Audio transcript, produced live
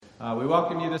We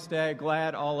welcome you this day.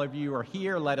 Glad all of you are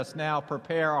here. Let us now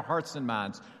prepare our hearts and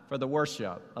minds for the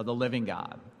worship of the living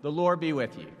God. The Lord be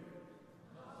with you.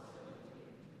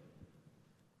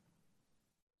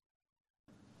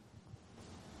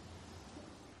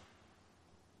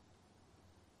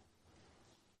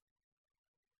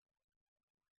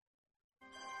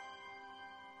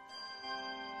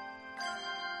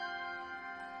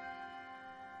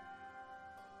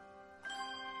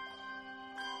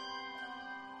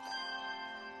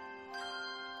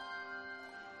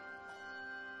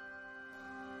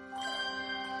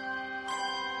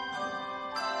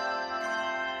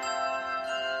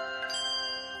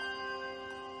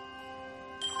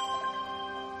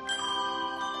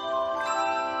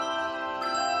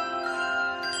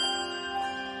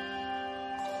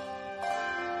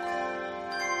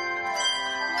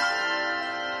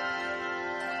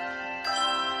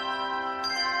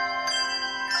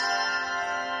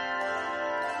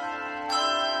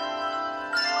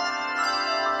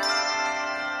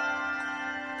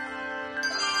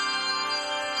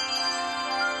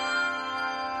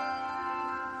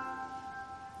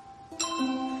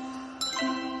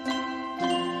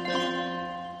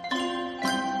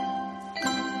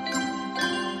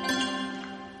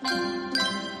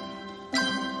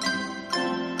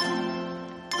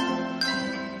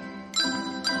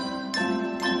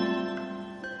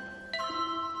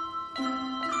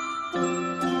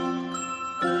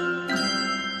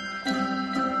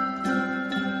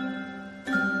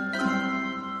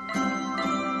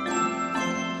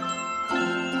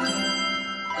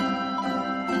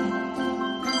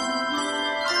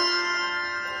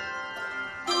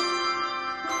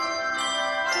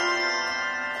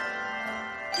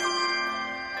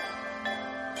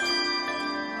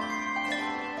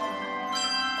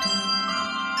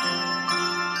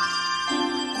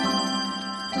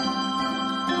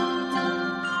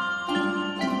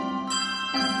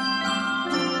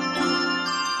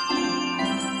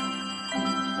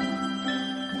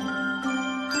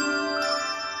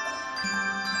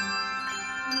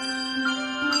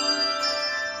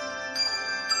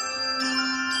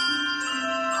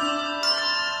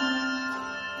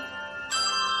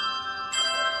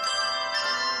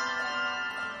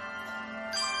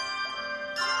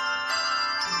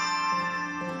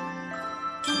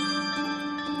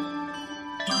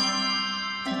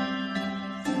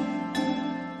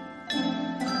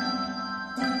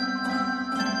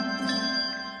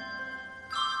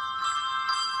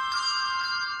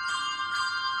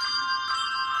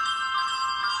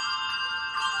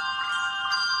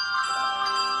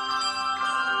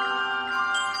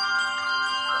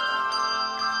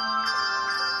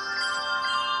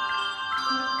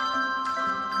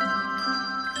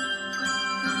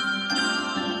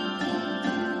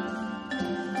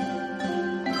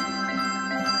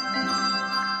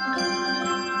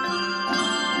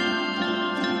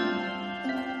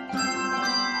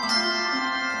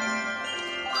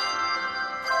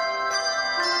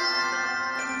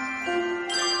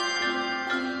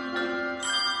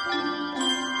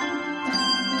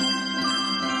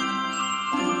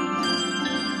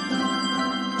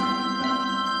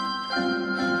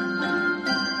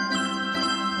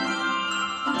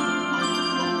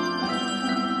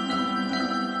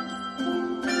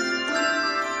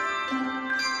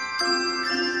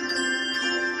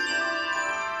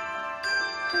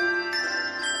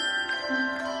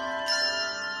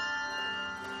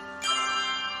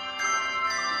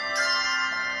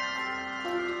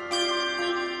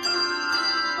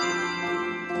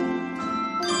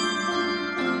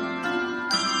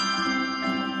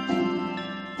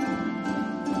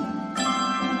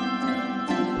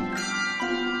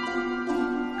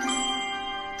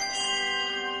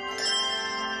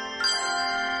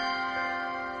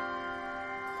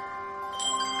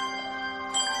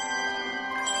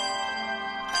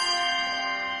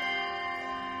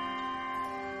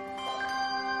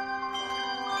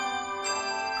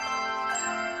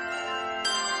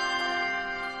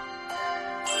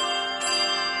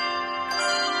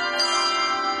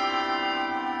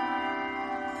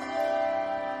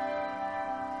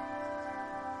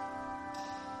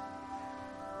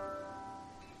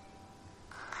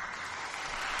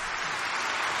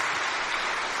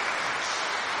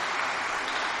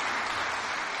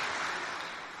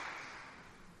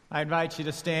 I invite you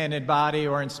to stand in body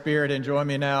or in spirit and join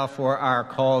me now for our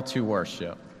call to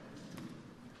worship.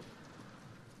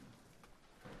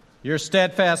 Your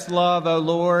steadfast love, O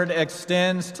Lord,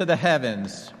 extends to the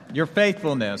heavens, your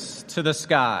faithfulness to the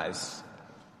skies.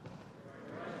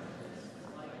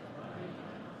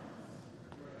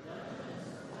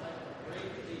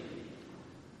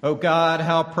 O God,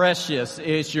 how precious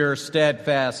is your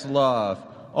steadfast love.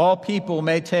 All people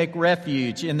may take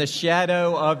refuge in the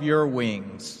shadow of your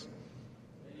wings.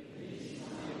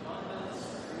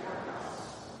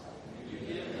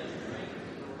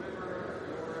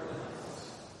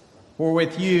 For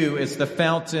with you is the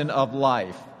fountain of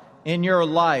life. In your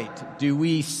light do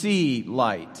we see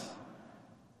light.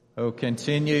 O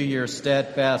continue your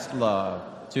steadfast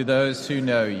love to those who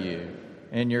know you,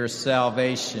 and your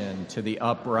salvation to the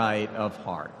upright of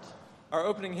heart. Our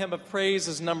opening hymn of praise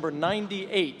is number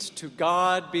 98, To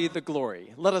God Be the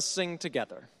Glory. Let us sing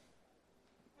together.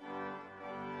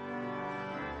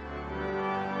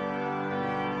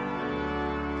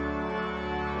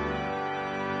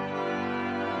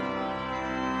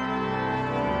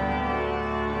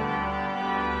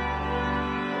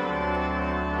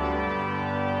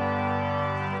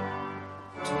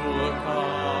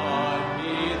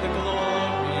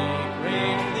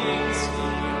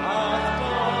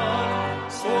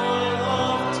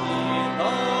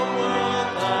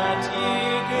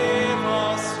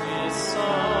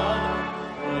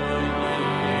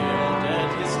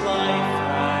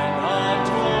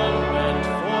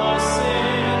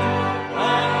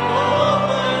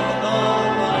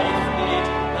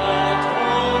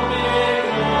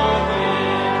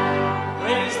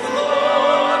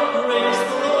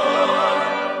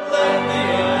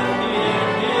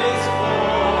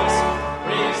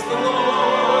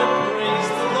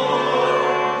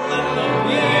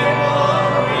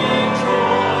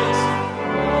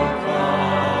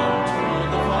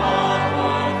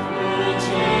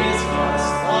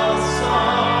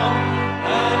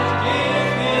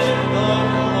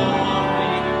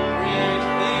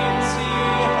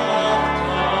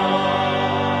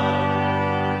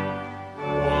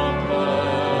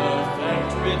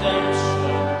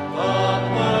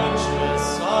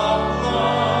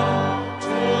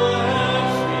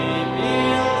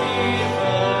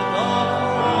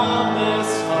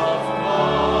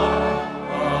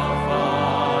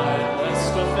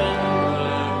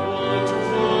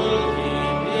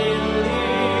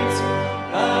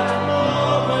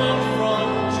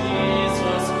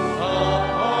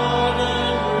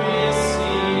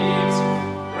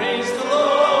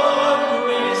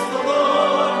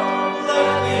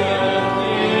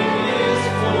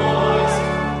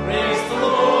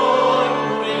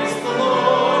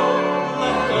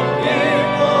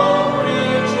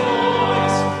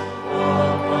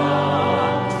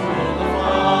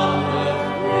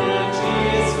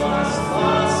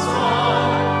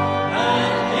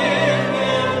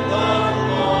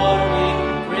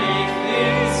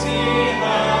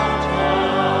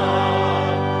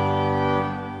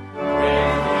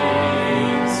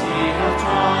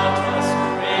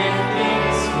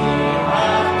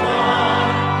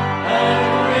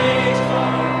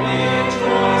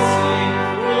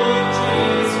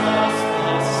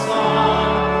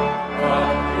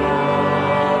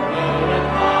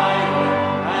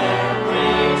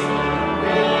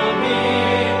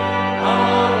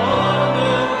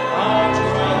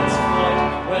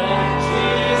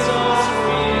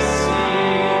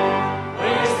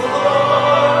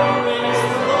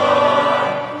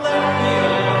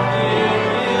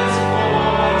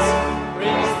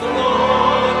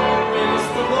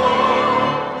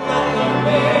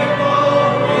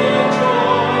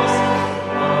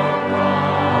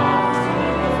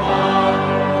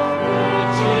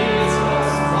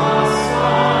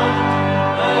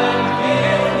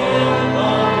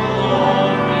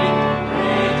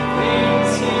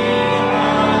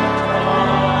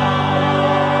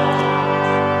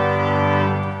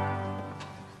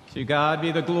 To God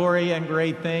be the glory and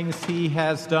great things he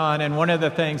has done. And one of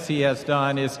the things he has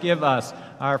done is give us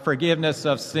our forgiveness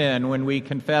of sin when we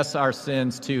confess our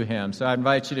sins to him. So I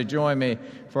invite you to join me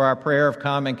for our prayer of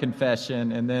common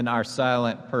confession and then our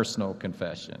silent personal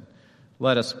confession.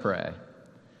 Let us pray.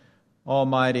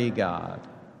 Almighty God,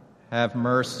 have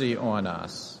mercy on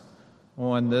us.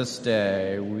 On this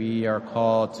day, we are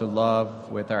called to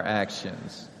love with our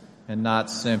actions and not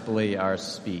simply our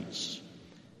speech.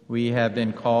 We have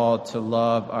been called to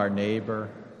love our neighbor,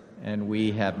 and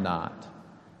we have not.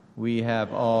 We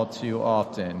have all too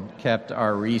often kept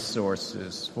our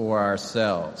resources for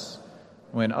ourselves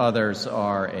when others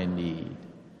are in need.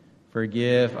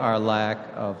 Forgive our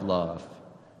lack of love.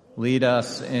 Lead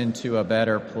us into a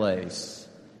better place,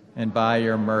 and by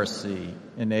your mercy,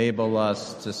 enable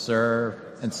us to serve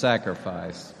and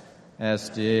sacrifice, as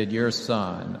did your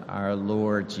Son, our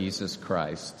Lord Jesus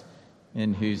Christ,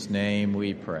 in whose name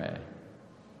we pray.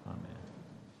 Amen.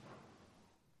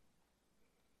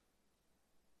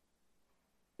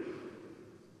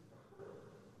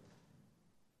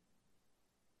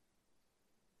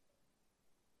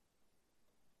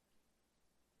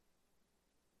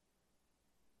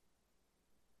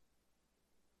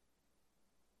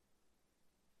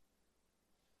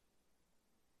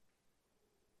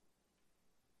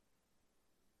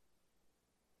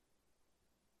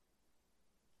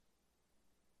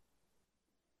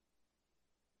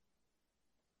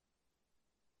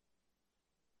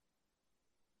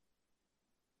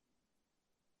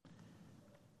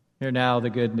 Hear now the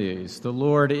good news. The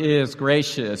Lord is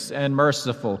gracious and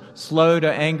merciful, slow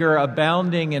to anger,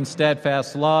 abounding in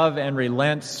steadfast love, and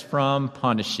relents from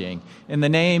punishing. In the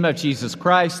name of Jesus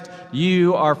Christ,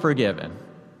 you are forgiven.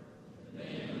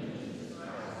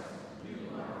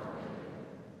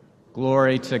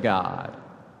 Glory to God.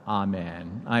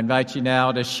 Amen. I invite you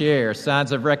now to share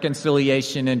signs of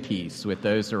reconciliation and peace with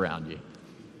those around you.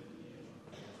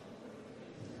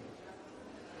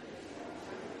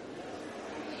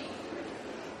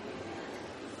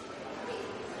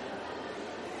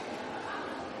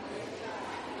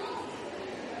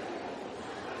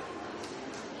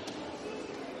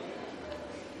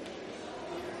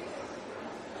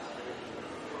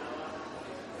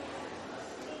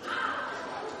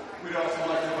 We'd also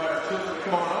like to invite our children to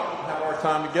come on up and have our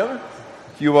time together.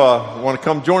 If you want to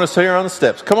come join us here on the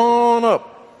steps, come on up.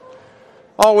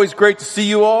 Always great to see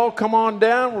you all. Come on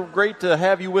down. We're great to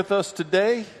have you with us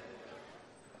today.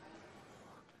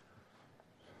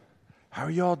 How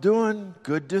are y'all doing?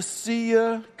 Good to see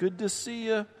you. Good to see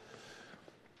you.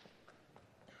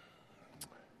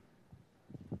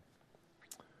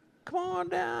 Come on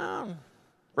down.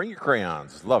 Bring your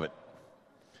crayons. Love it.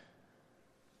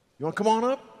 You want to come on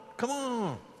up? Come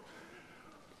on.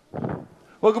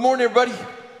 Well, good morning, everybody.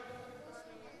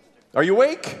 Are you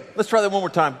awake? Let's try that one more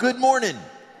time. Good morning.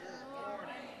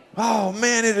 Oh,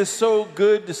 man, it is so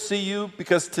good to see you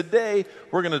because today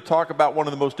we're going to talk about one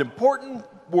of the most important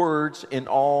words in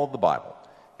all the Bible,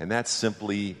 and that's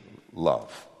simply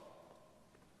love.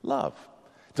 Love.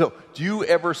 So, do you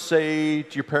ever say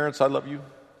to your parents, I love you?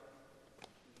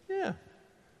 Yeah.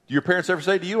 Do your parents ever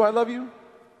say to you, I love you?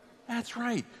 That's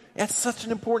right. That's such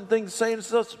an important thing to say, and it's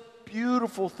such a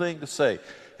beautiful thing to say.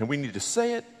 And we need to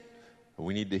say it, and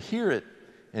we need to hear it,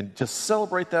 and just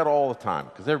celebrate that all the time,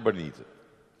 because everybody needs it.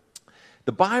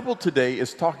 The Bible today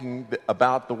is talking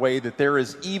about the way that there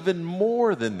is even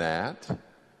more than that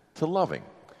to loving.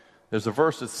 There's a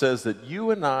verse that says that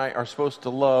you and I are supposed to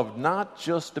love not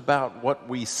just about what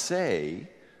we say,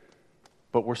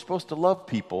 but we're supposed to love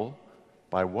people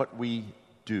by what we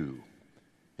do.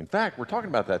 In fact, we're talking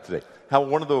about that today. How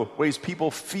one of the ways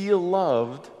people feel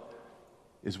loved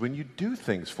is when you do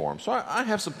things for them. So I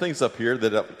have some things up here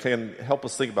that can help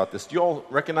us think about this. Do you all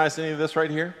recognize any of this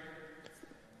right here?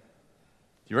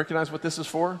 Do you recognize what this is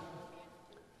for?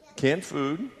 Canned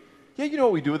food. Yeah, you know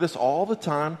what we do with this all the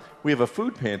time? We have a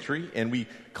food pantry, and we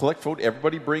collect food.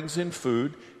 Everybody brings in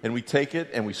food, and we take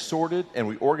it, and we sort it, and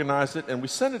we organize it, and we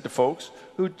send it to folks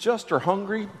who just are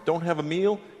hungry, don't have a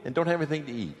meal, and don't have anything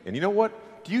to eat. And you know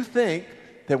what? Do you think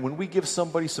that when we give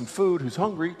somebody some food who's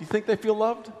hungry, do you think they feel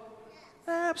loved?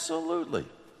 Absolutely.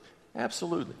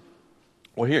 Absolutely.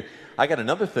 Well, here, I got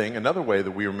another way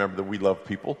that we remember that we love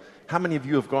people. How many of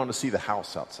you have gone to see the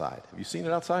house outside? Have you seen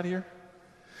it outside here?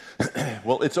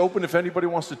 Well, it's open if anybody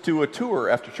wants to do a tour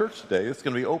after church today. It's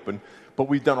going to be open. But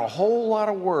we've done a whole lot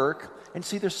of work. And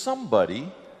see, there's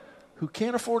somebody who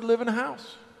can't afford to live in a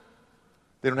house.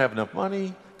 They don't have enough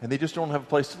money, and they just don't have a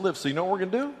place to live. So you know what we're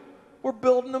going to do? We're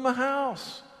building them a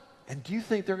house. And do you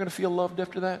think they're going to feel loved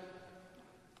after that?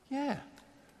 Yeah.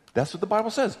 That's what the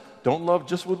Bible says. Don't love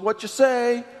just with what you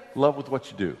say. Love with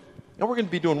what you do. And we're going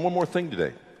to be doing one more thing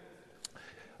today.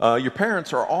 Your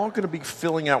parents are all going to be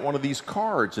filling out one of these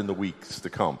cards in the weeks to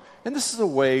come. And this is a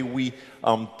way we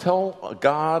tell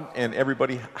God and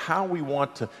everybody how we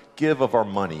want to give of our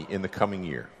money in the coming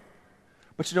year.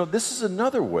 But you know, this is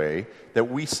another way that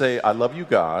we say, I love you,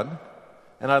 God,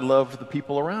 and I love the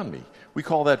people around me. We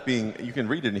call that being, you can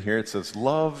read it in here, it says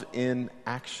love in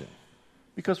action.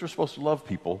 Because we're supposed to love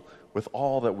people with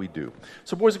all that we do.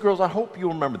 So boys and girls, I hope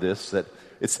you'll remember this, that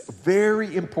it's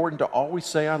very important to always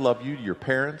say I love you to your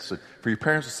parents. For your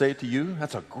parents to say it to you,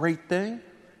 that's a great thing.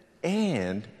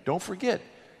 And don't forget,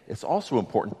 it's also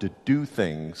important to do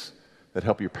things that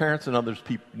help your parents and others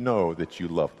know that you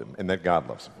love them and that God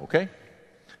loves them, okay?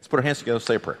 Let's put our hands together and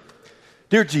say a prayer.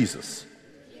 Dear Jesus,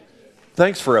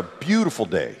 thanks for a beautiful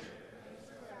day.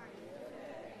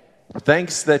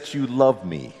 Thanks that you love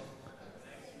me.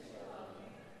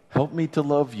 Help me to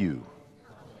love you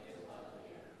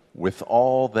with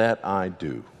all that I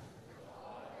do.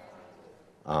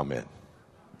 Amen.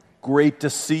 Great to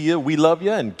see you. We love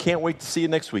you and can't wait to see you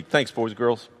next week. Thanks, boys and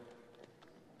girls.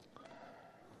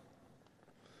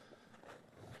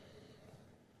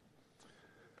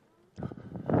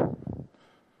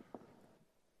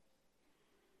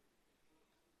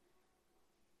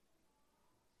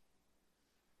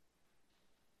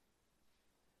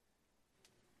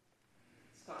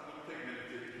 Stop. Let me take a minute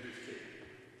to introduce Katie.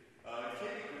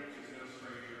 Katie, which is no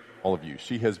stranger to all of you.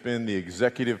 She has been the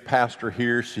executive pastor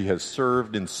here. She has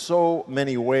served in so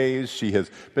many ways. She has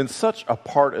been such a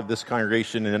part of this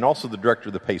congregation, and also the director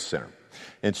of the Pace Center.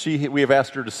 And we have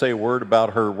asked her to say a word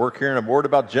about her work here and a word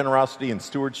about generosity and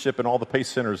stewardship and all the Pace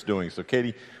Center is doing. So,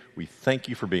 Katie, we thank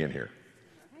you for being here.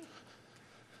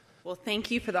 Well, thank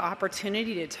you for the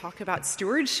opportunity to talk about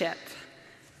stewardship.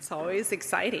 It's always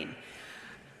exciting.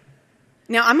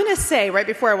 Now, I'm going to say, right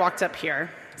before I walked up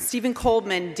here, Stephen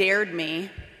Coleman dared me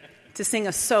to sing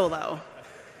a solo.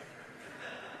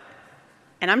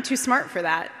 And I'm too smart for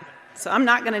that, so I'm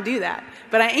not going to do that.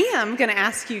 But I am going to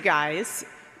ask you guys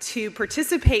to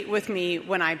participate with me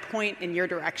when I point in your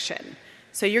direction.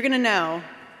 So you're going to know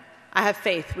I have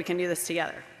faith we can do this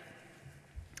together.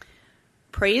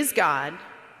 Praise God,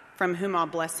 from whom all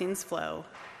blessings flow.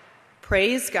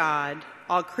 Praise God,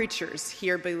 all creatures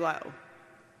here below.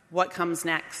 What comes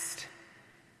next?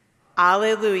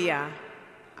 Alleluia,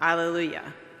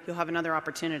 alleluia. You'll have another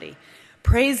opportunity.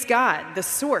 Praise God, the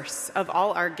source of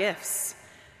all our gifts.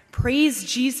 Praise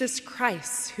Jesus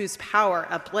Christ, whose power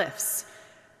uplifts.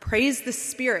 Praise the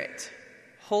Spirit,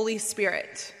 Holy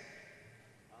Spirit.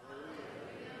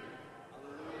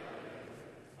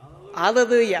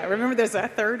 Alleluia. Remember, there's a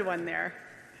third one there.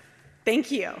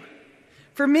 Thank you.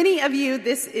 For many of you,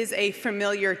 this is a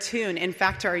familiar tune. In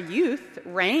fact, our youth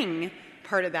rang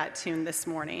part of that tune this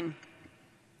morning.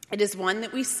 It is one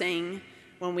that we sing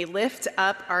when we lift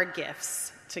up our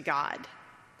gifts to God.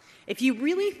 If you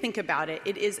really think about it,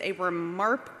 it is a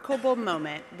remarkable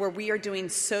moment where we are doing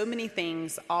so many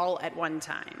things all at one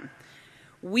time.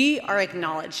 We are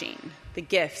acknowledging the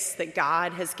gifts that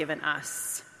God has given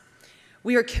us.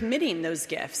 We are committing those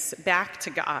gifts back to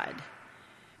God.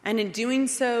 And in doing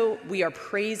so, we are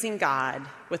praising God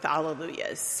with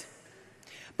alleluias.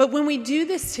 But when we do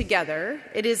this together,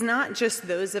 it is not just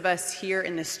those of us here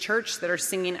in this church that are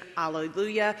singing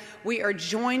alleluia. We are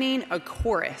joining a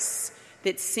chorus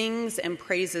that sings and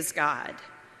praises God.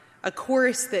 A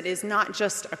chorus that is not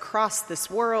just across this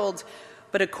world,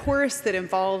 but a chorus that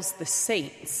involves the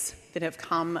saints that have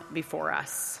come before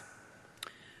us.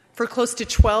 For close to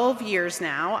 12 years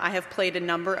now, I have played a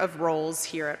number of roles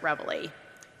here at Reveille.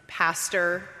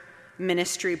 Pastor,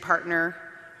 ministry partner,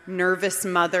 nervous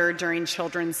mother during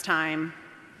children's time.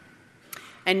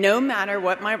 And no matter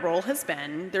what my role has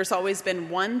been, there's always been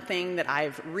one thing that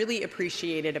I've really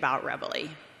appreciated about Reveille.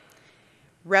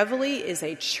 Reveille is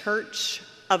a church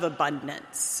of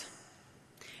abundance.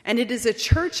 And it is a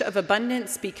church of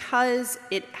abundance because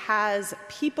it has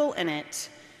people in it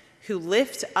who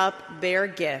lift up their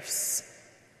gifts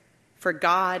for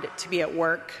God to be at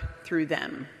work through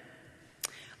them.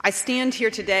 I stand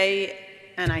here today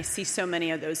and I see so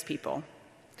many of those people.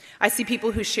 I see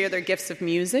people who share their gifts of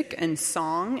music and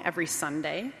song every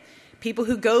Sunday. People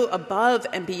who go above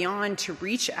and beyond to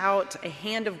reach out a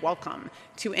hand of welcome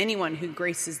to anyone who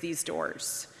graces these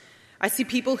doors. I see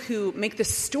people who make the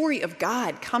story of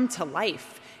God come to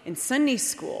life in Sunday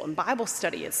school and Bible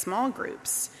study at small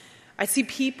groups. I see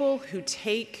people who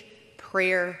take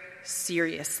prayer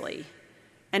seriously,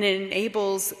 and it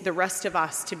enables the rest of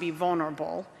us to be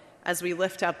vulnerable as we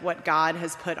lift up what God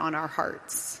has put on our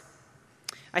hearts.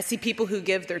 I see people who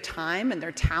give their time and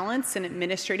their talents in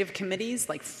administrative committees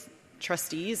like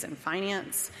trustees and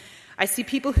finance. I see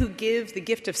people who give the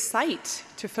gift of sight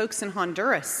to folks in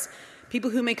Honduras, people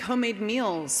who make homemade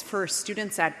meals for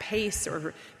students at Pace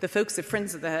or the folks of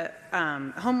Friends of the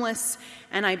Homeless,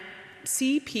 and I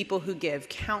see people who give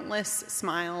countless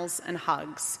smiles and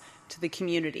hugs to the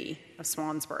community of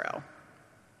Swansboro.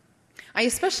 I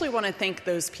especially want to thank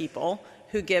those people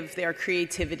who give their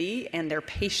creativity and their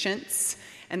patience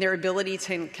and their ability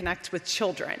to connect with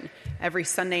children every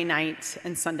Sunday night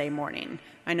and Sunday morning.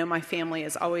 I know my family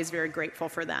is always very grateful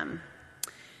for them.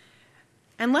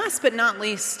 And last but not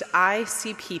least, I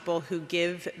see people who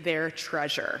give their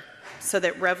treasure so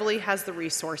that Reveille has the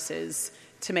resources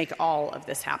to make all of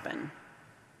this happen.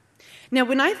 Now,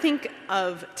 when I think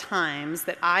of times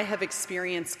that I have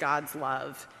experienced God's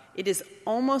love, it is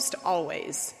almost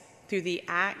always through the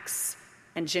acts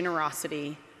and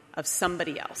generosity of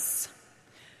somebody else.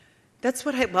 That's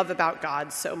what I love about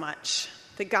God so much,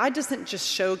 that God doesn't just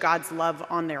show God's love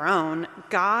on their own.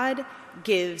 God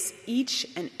gives each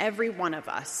and every one of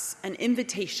us an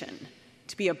invitation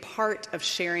to be a part of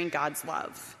sharing God's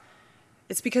love.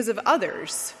 It's because of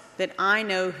others that I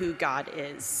know who God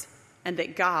is and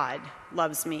that God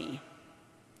loves me.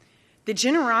 The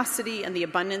generosity and the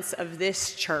abundance of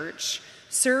this church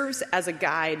serves as a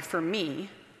guide for me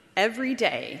every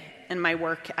day in my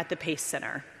work at the Pace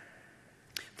Center.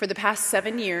 For the past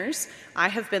 7 years, I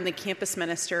have been the campus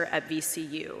minister at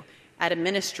VCU at a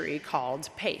ministry called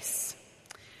Pace.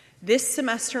 This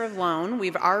semester alone,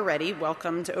 we've already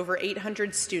welcomed over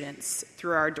 800 students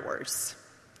through our doors.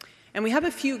 And we have a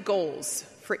few goals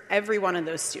for every one of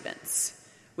those students.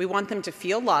 We want them to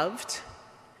feel loved,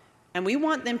 and we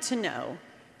want them to know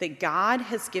that God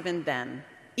has given them,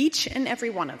 each and every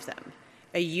one of them,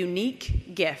 a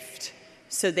unique gift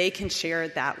so they can share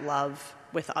that love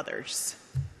with others.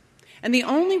 And the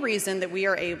only reason that we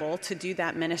are able to do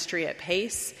that ministry at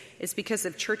pace is because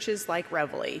of churches like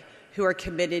Reveille, who are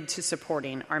committed to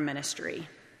supporting our ministry.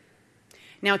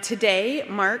 Now, today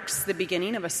marks the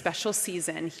beginning of a special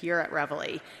season here at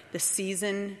Reveille, the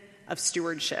season of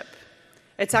stewardship.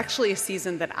 It's actually a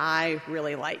season that I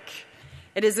really like.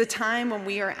 It is a time when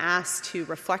we are asked to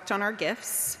reflect on our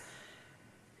gifts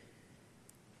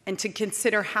and to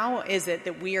consider how is it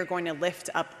that we are going to lift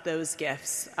up those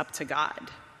gifts up to God.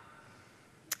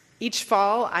 Each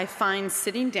fall, I find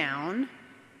sitting down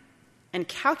and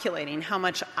calculating how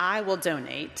much I will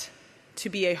donate to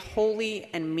be a holy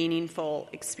and meaningful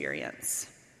experience.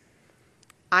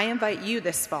 I invite you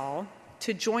this fall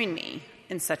to join me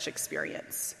in such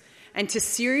experience and to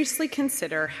seriously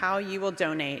consider how you will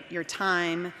donate your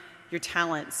time, your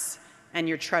talents, and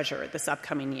your treasure this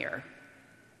upcoming year.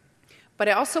 But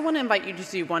I also want to invite you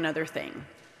to do one other thing.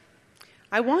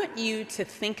 I want you to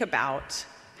think about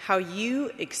how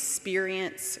you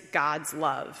experience God's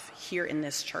love here in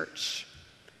this church.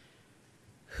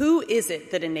 Who is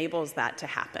it that enables that to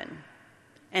happen?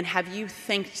 And have you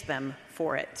thanked them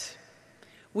for it?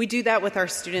 We do that with our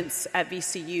students at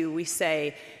VCU. We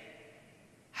say,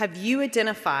 have you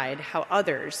identified how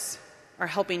others are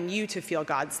helping you to feel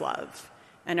God's love?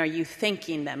 And are you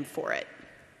thanking them for it?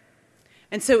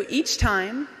 And so each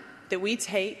time that we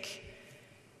take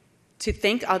to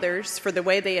thank others for the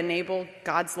way they enable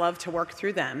God's love to work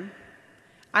through them,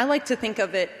 I like to think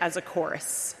of it as a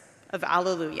chorus of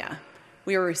Alleluia.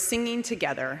 We were singing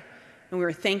together, and we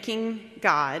were thanking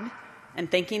God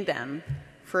and thanking them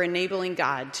for enabling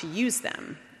God to use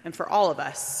them and for all of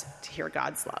us to hear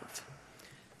God's love.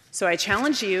 So I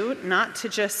challenge you not to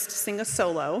just sing a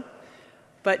solo,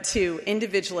 but to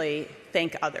individually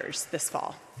thank others this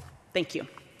fall. Thank you.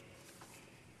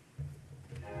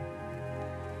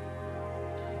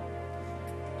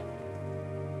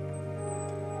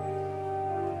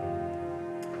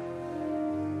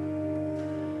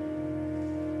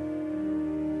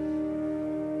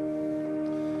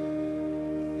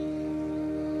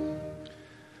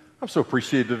 I'm so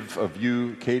appreciative of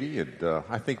you, Katie, and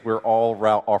I think we're all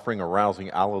offering a rousing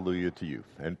alleluia to you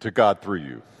and to God through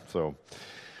you. So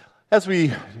as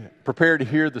we prepare to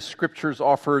hear the scriptures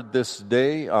offered this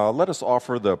day, let us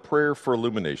offer the prayer for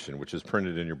illumination, which is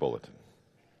printed in your bulletin.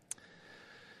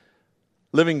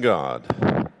 Living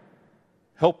God,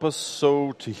 help us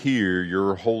so to hear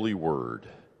your holy word,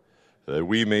 that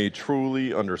we may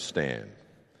truly understand,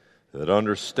 that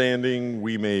understanding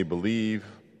we may believe,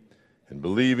 and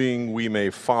believing we may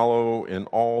follow in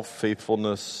all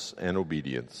faithfulness and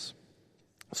obedience,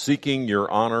 seeking your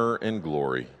honor and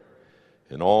glory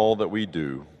in all that we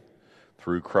do,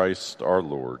 through Christ our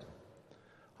Lord.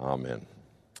 Amen.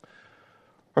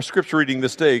 Our scripture reading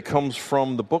this day comes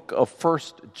from the book of 1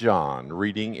 John,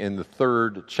 reading in the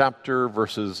 3rd chapter,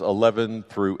 verses 11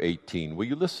 through 18. Will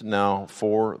you listen now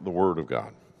for the word of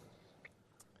God?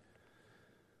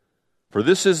 For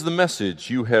this is the message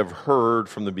you have heard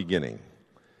from the beginning,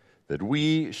 that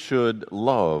we should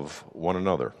love one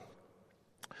another.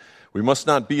 We must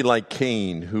not be like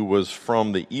Cain, who was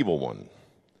from the evil one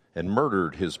and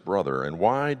murdered his brother. And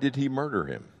why did he murder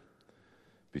him?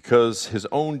 Because his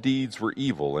own deeds were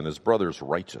evil and his brother's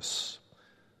righteous.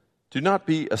 Do not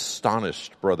be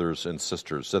astonished, brothers and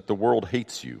sisters, that the world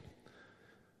hates you.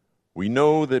 We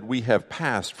know that we have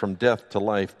passed from death to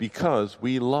life because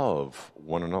we love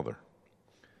one another.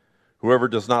 Whoever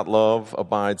does not love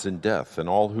abides in death, and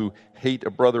all who hate a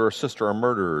brother or sister are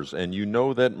murderers, and you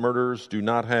know that murderers do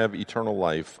not have eternal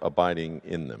life abiding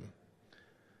in them.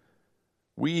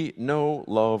 We know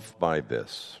love by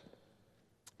this,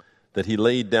 that he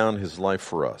laid down his life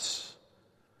for us,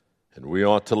 and we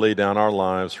ought to lay down our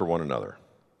lives for one another.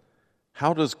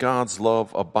 How does God's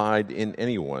love abide in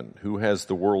anyone who has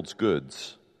the world's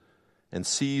goods and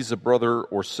sees a brother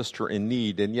or sister in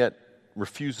need and yet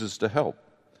refuses to help?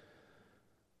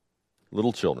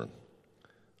 Little children,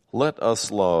 let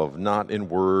us love not in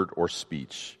word or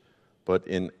speech, but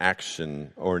in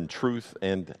action, or in truth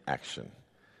and action.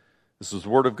 This is the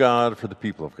word of God for the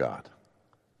people of God.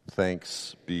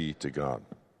 Thanks be to God.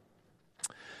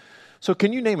 So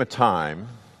can you name a time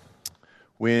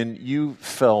when you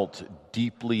felt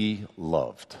deeply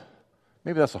loved?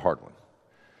 Maybe that's a hard one.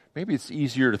 Maybe it's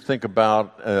easier to think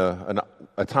about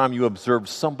a time you observed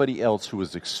somebody else who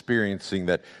was experiencing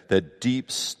that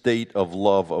deep state of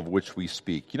love of which we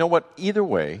speak. You know what? Either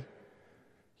way,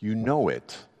 you know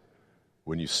it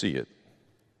when you see it.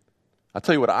 I'll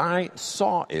tell you what, I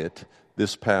saw it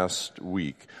this past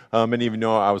week. Many of you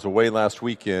know I was away last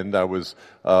weekend. I was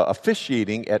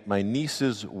officiating at my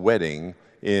niece's wedding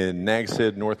in Nags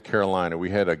Head, North Carolina.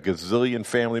 We had a gazillion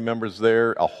family members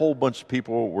there. A whole bunch of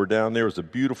people were down there. It was a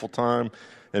beautiful time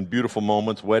and beautiful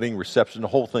moments, wedding, reception, the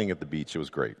whole thing at the beach. It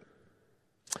was great.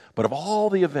 But of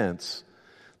all the events,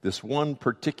 this one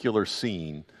particular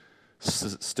scene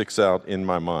sticks out in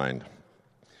my mind.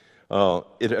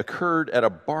 It occurred at a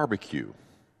barbecue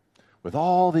with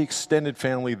all the extended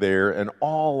family there and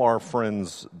all our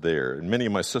friends there, and many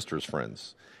of my sister's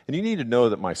friends. And you need to know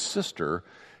that my sister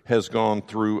has gone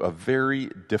through a very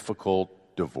difficult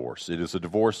divorce. It is a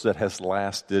divorce that has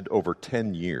lasted over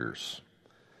 10 years.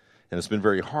 And it's been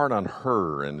very hard on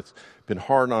her, and it's been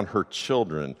hard on her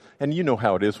children. And you know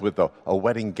how it is with a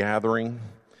wedding gathering.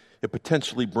 It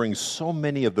potentially brings so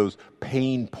many of those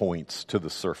pain points to the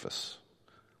surface.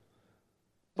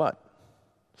 But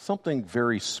something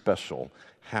very special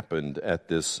happened at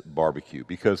this barbecue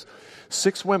because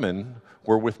 6 women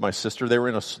were with my sister.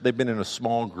 They've been in a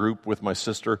small group with my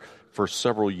sister for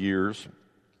several years,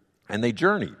 and they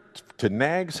journeyed to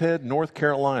Nags Head, North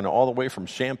Carolina, all the way from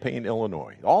Champaign,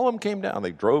 Illinois. All of them came down.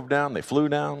 They drove down. They flew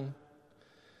down,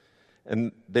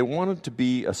 and they wanted to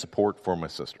be a support for my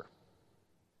sister.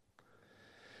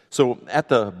 So at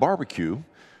the barbecue,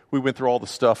 we went through all the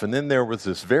stuff, and then there was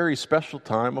this very special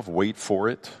time of, wait for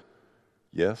it,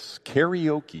 yes,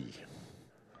 karaoke.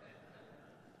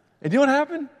 And you know what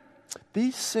happened?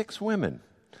 These 6 women,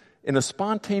 in a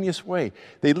spontaneous way,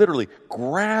 they literally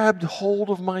grabbed hold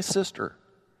of my sister,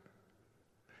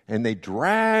 and they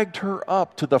dragged her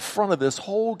up to the front of this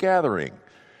whole gathering.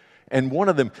 And one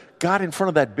of them got in front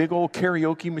of that big old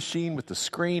karaoke machine with the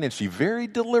screen, and she very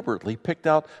deliberately picked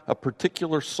out a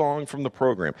particular song from the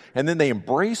program. And then they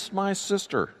embraced my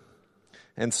sister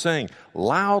and sang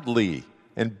loudly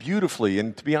and beautifully,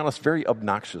 and to be honest, very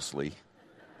obnoxiously.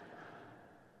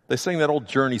 They sang that old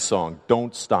Journey song,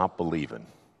 Don't Stop Believin'.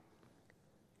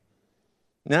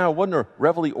 Now, it wasn't a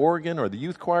reveille organ or the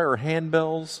youth choir or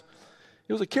handbells.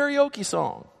 It was a karaoke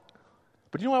song.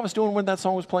 But you know what I was doing when that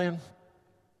song was playing?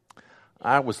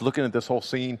 I was looking at this whole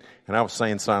scene, and I was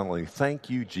saying silently,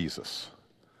 thank you, Jesus.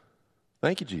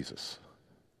 Thank you, Jesus,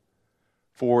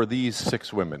 for these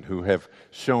 6 women who have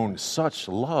shown such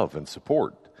love and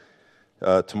support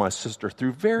to my sister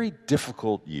through very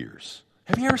difficult years.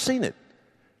 Have you ever seen it?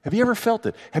 Have you ever felt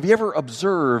it? Have you ever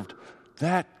observed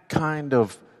that kind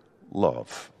of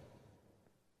love?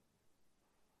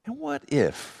 And what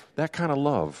if that kind of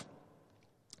love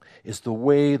is the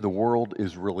way the world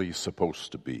is really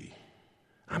supposed to be?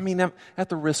 I mean, at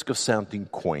the risk of sounding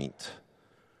quaint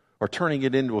or turning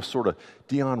it into a sort of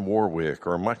Dionne Warwick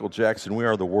or a Michael Jackson, We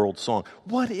Are the World song,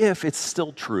 what if it's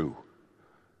still true?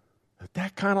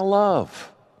 That kind of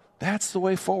love, that's the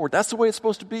way forward. That's the way it's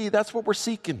supposed to be. That's what we're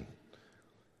seeking.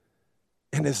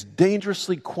 And as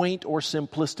dangerously quaint or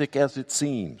simplistic as it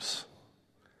seems,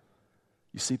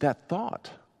 you see, that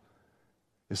thought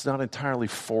is not entirely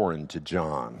foreign to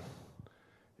John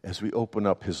as we open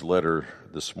up his letter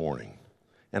this morning.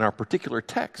 And our particular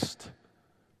text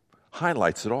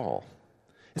highlights it all.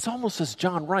 It's almost as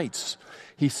John writes,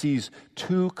 he sees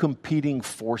 2 competing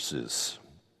forces,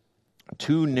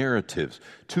 2 narratives,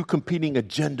 2 competing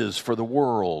agendas for the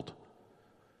world,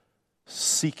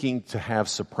 seeking to have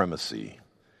supremacy.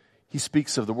 He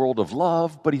speaks of the world of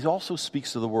love, but he also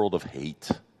speaks of the world of hate.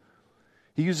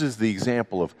 He uses the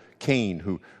example of Cain,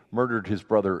 who murdered his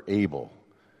brother Abel.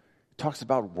 He talks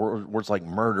about words like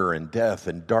murder and death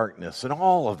and darkness and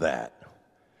all of that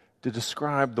to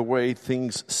describe the way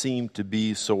things seem to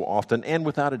be so often, and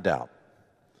without a doubt,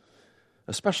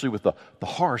 especially with the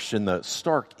harsh and the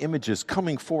stark images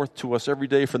coming forth to us every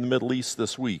day from the Middle East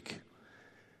this week.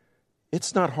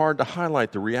 It's not hard to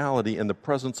highlight the reality and the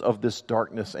presence of this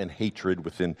darkness and hatred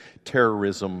within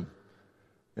terrorism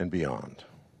and beyond.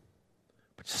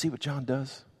 But you see what John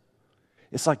does?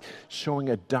 It's like showing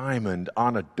a diamond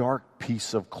on a dark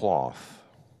piece of cloth.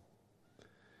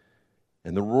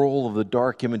 And the role of the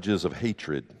dark images of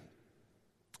hatred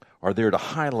are there to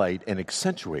highlight and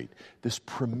accentuate this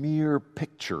premier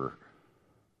picture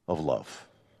of love.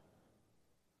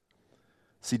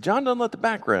 See, John doesn't let the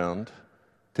background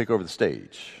take over the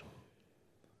stage.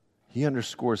 He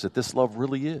underscores that this love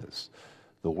really is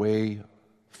the way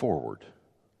forward.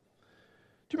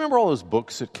 Do you remember all those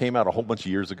books that came out a whole bunch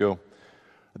of years ago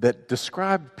that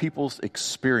described people's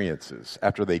experiences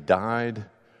after they died,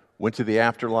 went to the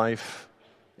afterlife,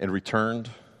 and returned.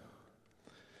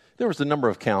 There was a number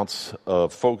of accounts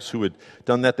of folks who had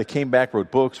done that. They came back,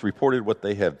 wrote books, reported what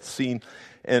they had seen.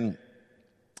 And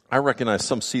I recognize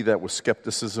some see that with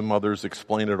skepticism, others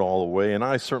explain it all away. And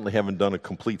I certainly haven't done a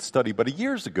complete study. But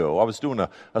years ago, I was doing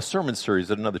a sermon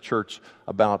series at another church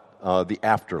about the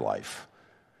afterlife.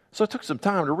 So I took some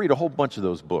time to read a whole bunch of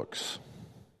those books.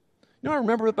 You know what I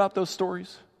remember about those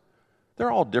stories?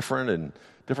 They're all different in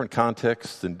different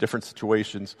contexts and different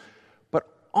situations. But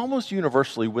almost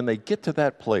universally, when they get to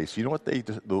that place, you know what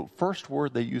the first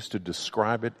word they use to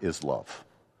describe it is love.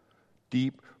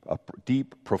 A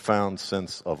deep, profound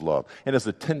sense of love. And as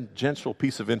a tangential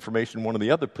piece of information, one of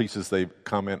the other pieces they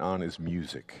comment on is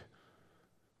music.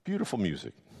 Beautiful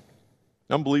music.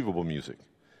 Unbelievable music.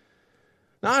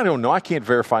 Now, I don't know. I can't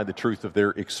verify the truth of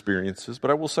their experiences,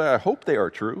 but I will say I hope they are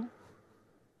true.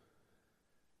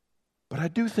 But I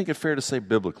do think it's fair to say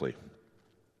biblically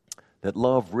that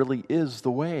love really is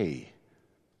the way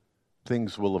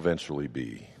things will eventually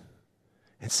be.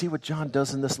 And see what John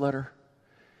does in this letter?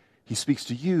 He speaks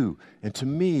to you and to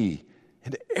me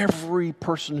and to every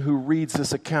person who reads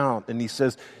this account. And he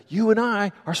says, you and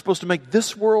I are supposed to make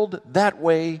this world that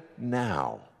way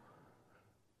now.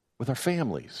 With our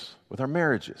families, with our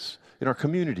marriages, in our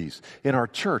communities, in our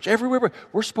church, everywhere.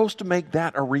 We're supposed to make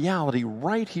that a reality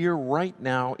right here, right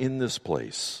now, in this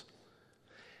place.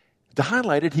 To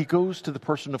highlight it, he goes to the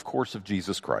person, of course, of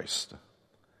Jesus Christ.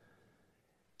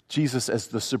 Jesus as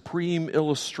the supreme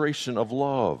illustration of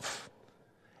love.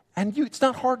 And it's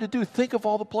not hard to do. Think of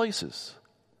all the places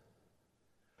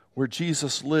where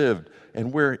Jesus lived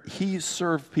and where he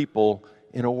served people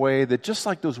in a way that just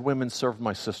like those women served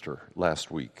my sister last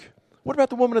week. What about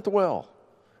the woman at the well?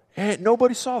 And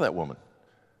nobody saw that woman.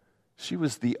 She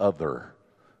was the other.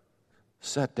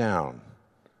 Sat down,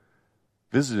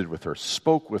 visited with her,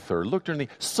 spoke with her, looked her in the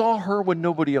saw her when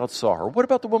nobody else saw her. What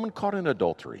about the woman caught in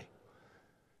adultery?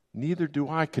 Neither do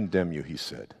I condemn you, he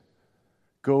said.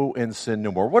 Go and sin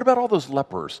no more. What about all those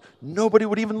lepers? Nobody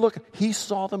would even look. He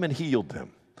saw them and healed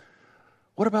them.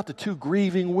 What about the two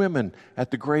grieving women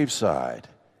at the graveside?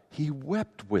 He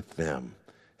wept with them.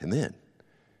 And then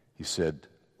he said,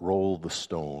 roll the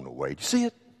stone away. Do you see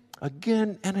it?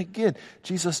 Again and again.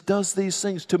 Jesus does these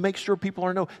things to make sure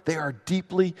people know they are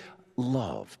deeply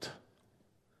loved.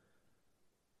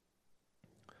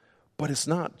 But it's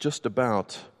not just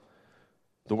about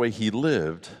the way he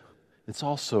lived. It's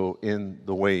also in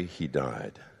the way he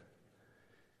died.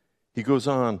 He goes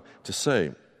on to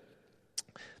say,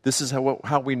 this is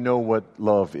how we know what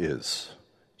love is.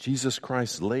 Jesus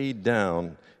Christ laid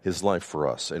down his life for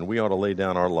us, and we ought to lay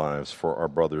down our lives for our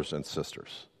brothers and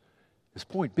sisters. His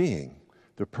point being,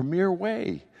 the premier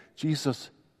way Jesus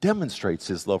demonstrates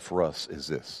his love for us is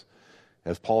this.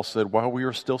 As Paul said, while we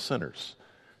are still sinners,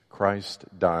 Christ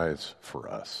dies for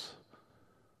us.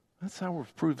 That's how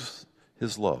he proves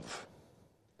his love.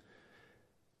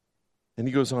 And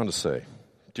he goes on to say,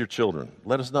 dear children,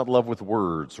 let us not love with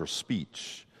words or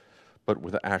speech, but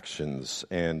with actions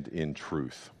and in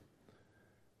truth.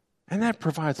 And that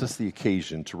provides us the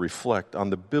occasion to reflect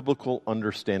on the biblical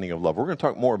understanding of love. We're going to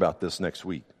talk more about this next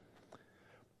week.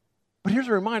 But here's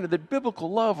a reminder that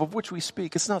biblical love of which we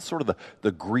speak, it's not sort of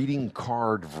the greeting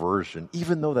card version,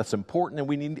 even though that's important and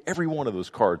we need every one of those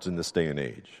cards in this day and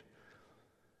age.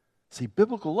 See,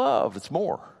 biblical love, it's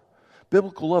more.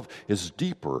 Biblical love is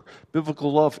deeper.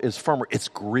 Biblical love is firmer. It's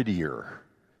grittier.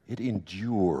 It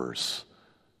endures.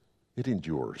 It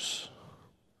endures.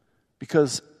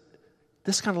 Because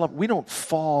this kind of love, we don't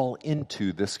fall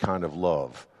into this kind of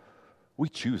love. We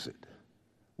choose it.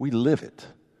 We live it.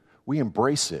 We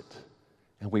embrace it.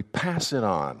 And we pass it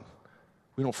on.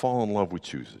 We don't fall in love, we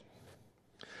choose it.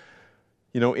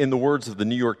 You know, in the words of the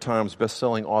New York Times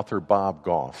bestselling author Bob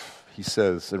Goff, he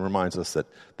says and reminds us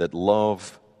that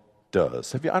love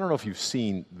does. I don't know if you've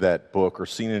seen that book or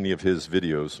seen any of his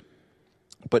videos,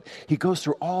 but he goes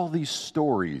through all these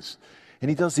stories and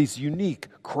he does these unique,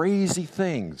 crazy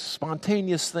things,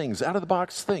 spontaneous things,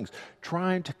 out-of-the-box things,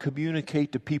 trying to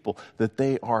communicate to people that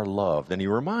they are loved. And he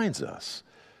reminds us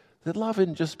that love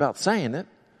isn't just about saying it.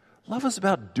 Love is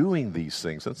about doing these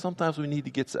things, and sometimes we need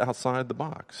to get outside the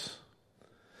box.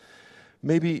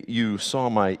 Maybe you saw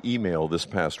my email this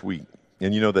past week,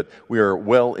 and you know that we are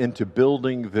well into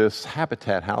building this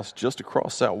Habitat house just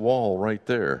across that wall right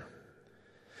there.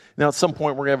 Now, at some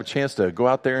point, we're going to have a chance to go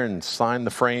out there and sign the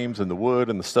frames and the wood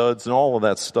and the studs and all of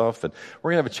that stuff. And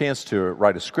we're going to have a chance to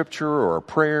write a scripture or a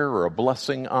prayer or a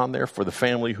blessing on there for the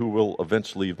family who will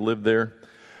eventually live there.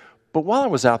 But while I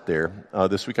was out there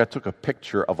this week, I took a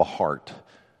picture of a heart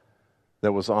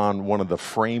that was on one of the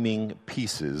framing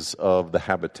pieces of the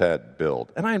Habitat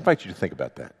build. And I invite you to think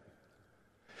about that.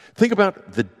 Think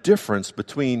about the difference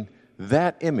between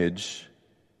that image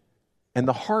and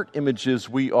the heart images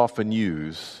we often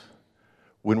use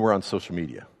when we're on social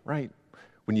media, right?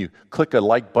 When you click a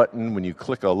like button, when you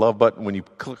click a love button, when you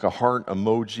click a heart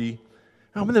emoji.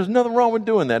 I mean, there's nothing wrong with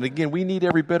doing that. Again, we need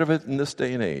every bit of it in this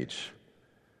day and age.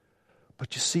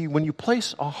 But you see, when you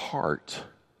place a heart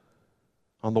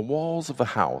on the walls of the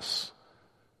house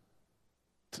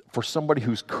for somebody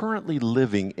who's currently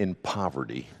living in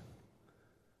poverty,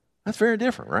 that's very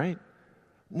different, right?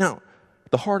 Now,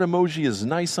 the heart emoji is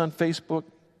nice on Facebook,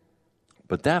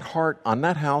 but that heart on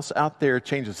that house out there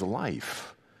changes a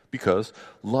life, because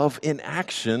love in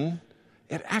action,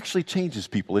 it actually changes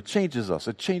people. It changes us.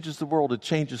 It changes the world. It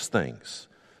changes things.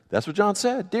 That's what John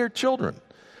said. Dear children,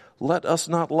 let us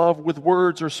not love with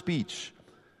words or speech,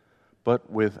 but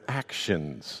with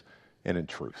actions and in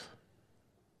truth.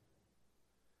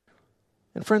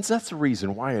 And friends, that's the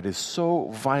reason why it is so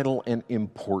vital and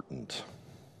important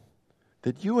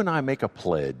that you and I make a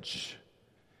pledge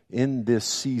in this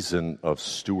season of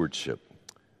stewardship.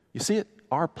 You see it?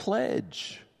 Our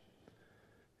pledge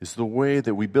is the way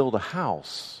that we build a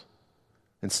house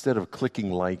instead of clicking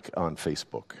like on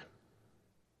Facebook.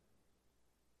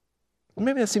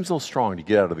 Maybe that seems a little strong to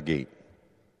get out of the gate.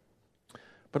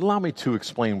 But allow me to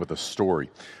explain with a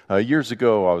story. Years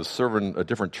ago, I was serving a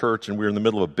different church, and we were in the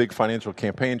middle of a big financial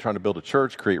campaign trying to build a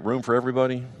church, create room for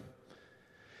everybody.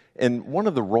 And one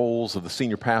of the roles of the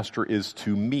senior pastor is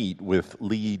to meet with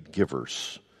lead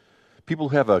givers, people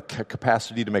who have a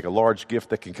capacity to make a large gift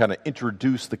that can kind of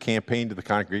introduce the campaign to the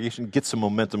congregation, get some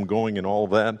momentum going and all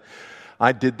of that.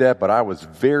 I did that, but I was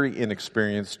very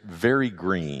inexperienced, very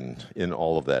green in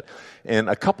all of that. And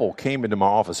a couple came into my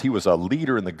office. He was a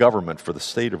leader in the government for the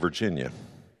state of Virginia.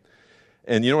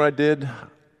 And you know what I did?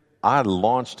 I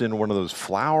launched into one of those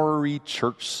flowery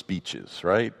church speeches,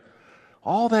 right?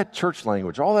 All that church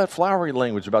language, all that flowery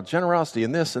language about generosity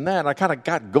and this and that. And I kind of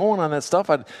got going on that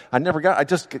stuff. I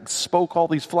just spoke all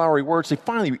these flowery words. He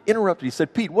finally interrupted. He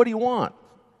said, Pete, what do you want?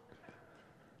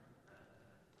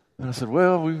 And I said,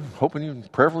 well, we're hoping you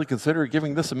prayerfully consider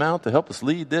giving this amount to help us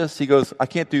lead this. He goes, I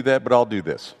can't do that, but I'll do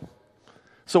this.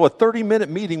 So a 30-minute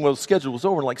meeting was scheduled was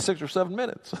over in like 6 or 7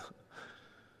 minutes.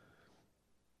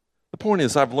 The point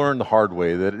is, I've learned the hard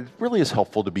way that it really is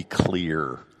helpful to be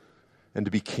clear and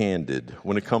to be candid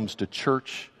when it comes to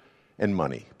church and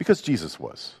money, because Jesus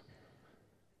was.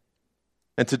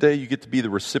 And today you get to be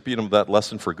the recipient of that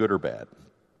lesson for good or bad.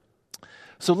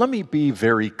 So let me be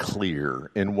very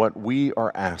clear in what we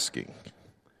are asking,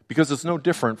 because it's no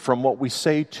different from what we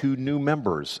say to new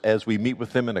members as we meet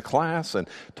with them in a class and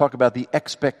talk about the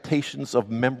expectations of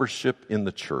membership in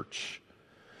the church.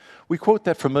 We quote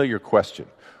that familiar question,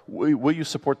 will you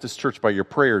support this church by your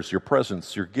prayers, your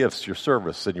presence, your gifts, your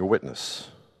service, and your witness?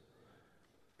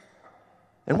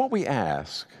 And what we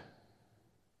ask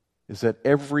is that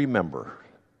every member,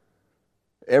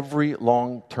 every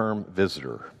long-term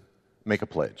visitor, make a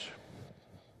pledge.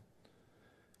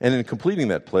 And in completing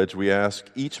that pledge, we ask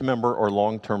each member or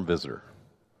long-term visitor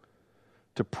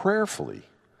to prayerfully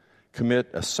commit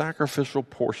a sacrificial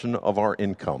portion of our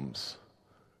incomes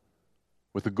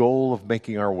with the goal of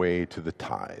making our way to the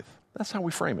tithe. That's how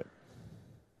we frame it.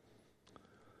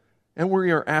 And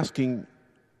we are asking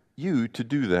you to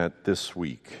do that this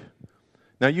week.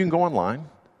 Now, you can go online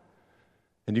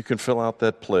and you can fill out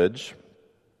that pledge,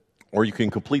 or you can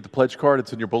complete the pledge card.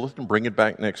 It's in your bulletin and bring it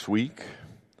back next week.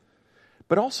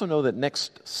 But also know that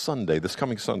next Sunday, this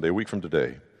coming Sunday, a week from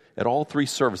today, at all 3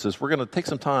 services, we're going to take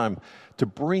some time to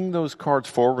bring those cards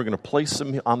forward. We're going to place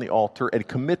them on the altar and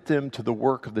commit them to the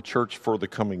work of the church for the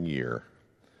coming year.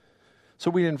 So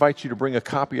we invite you to bring a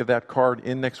copy of that card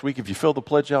in next week. If you fill the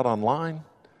pledge out online,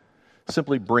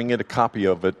 simply bring a copy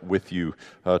of it with you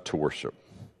to worship.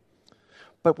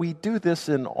 But we do this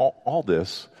in all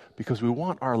this because we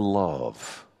want our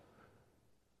love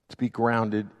to be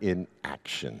grounded in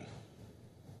action.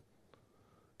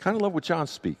 Kind of love what John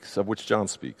speaks, of which John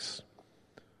speaks.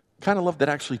 Kind of love that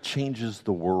actually changes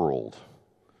the world.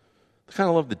 The kind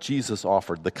of love that Jesus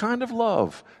offered. The kind of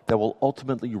love that will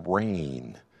ultimately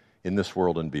reign in this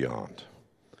world and beyond.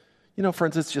 You know,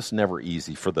 friends, it's just never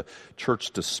easy for the church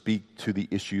to speak to the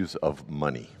issues of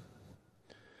money.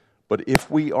 But if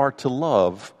we are to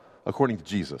love according to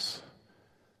Jesus,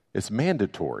 it's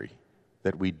mandatory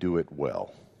that we do it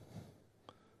well.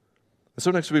 And so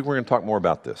next week we're going to talk more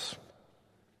about this.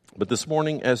 But this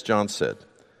morning, as John said,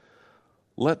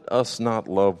 let us not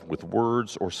love with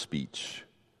words or speech,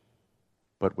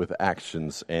 but with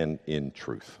actions and in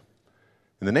truth.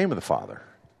 In the name of the Father,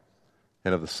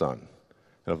 and of the Son,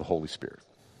 and of the Holy Spirit.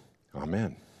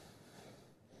 Amen.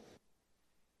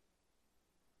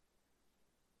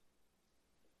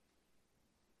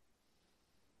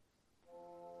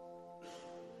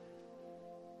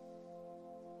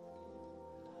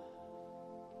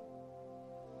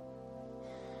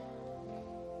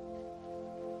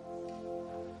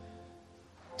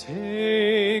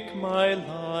 Take my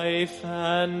life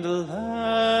and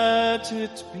let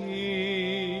it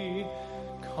be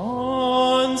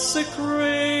consecrated,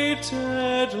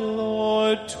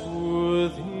 Lord, to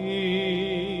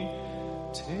Thee.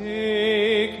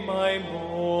 Take my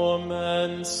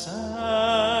moments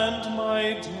and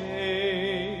my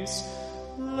days,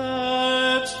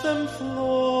 let them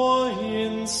flow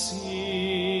in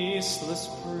ceaseless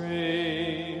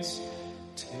praise.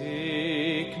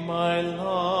 Take my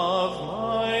love,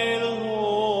 my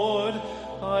Lord,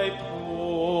 I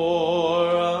pour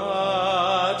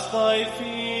at Thy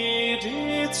feet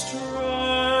its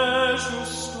treasure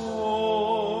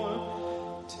store.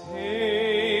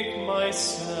 Take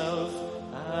myself,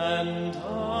 and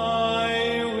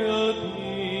I will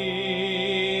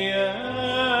be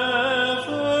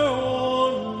ever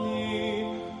only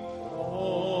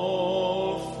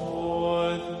all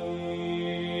for Thee.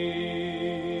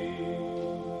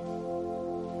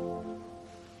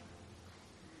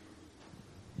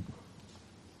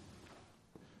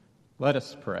 Let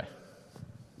us pray.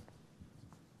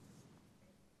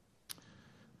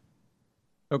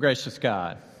 Oh, gracious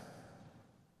God,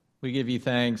 we give you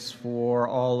thanks for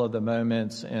all of the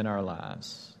moments in our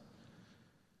lives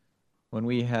when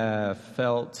we have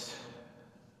felt,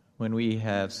 when we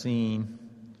have seen,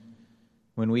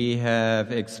 when we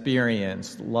have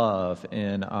experienced love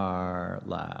in our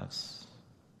lives.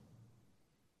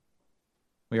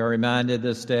 We are reminded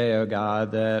this day, O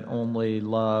God, that only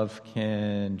love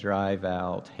can drive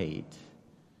out hate.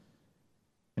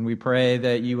 And we pray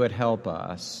that you would help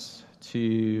us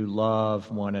to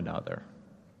love one another.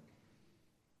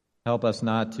 Help us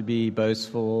not to be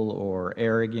boastful or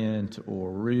arrogant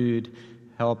or rude.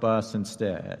 Help us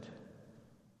instead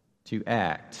to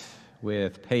act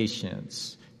with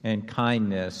patience and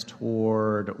kindness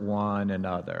toward one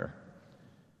another.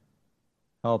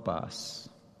 Help us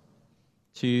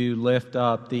to lift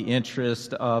up the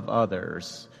interest of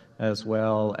others as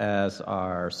well as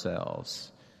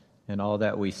ourselves in all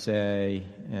that we say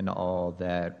and all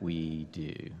that we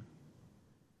do.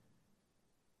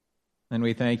 And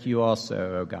we thank you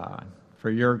also, O God, for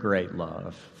your great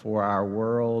love for our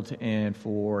world and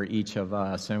for each of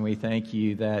us. And we thank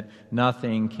you that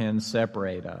nothing can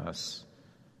separate us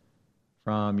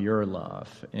from your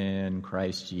love in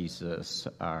Christ Jesus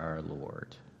our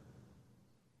Lord.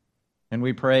 And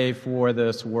we pray for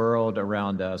this world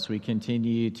around us. We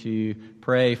continue to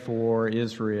pray for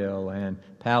Israel and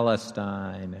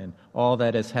Palestine and all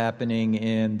that is happening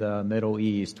in the Middle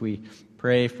East. We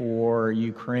pray for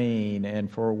Ukraine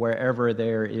and for wherever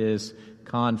there is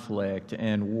conflict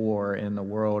and war in the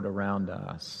world around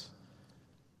us.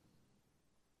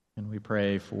 And we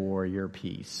pray for your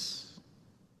peace.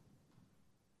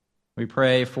 We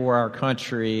pray for our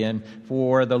country and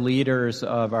for the leaders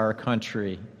of our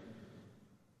country.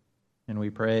 And we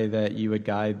pray that you would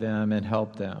guide them and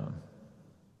help them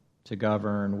to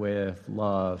govern with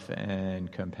love and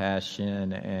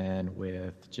compassion and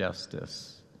with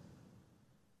justice.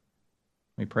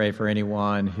 We pray for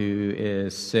anyone who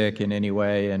is sick in any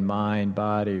way in mind,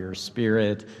 body, or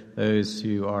spirit, those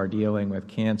who are dealing with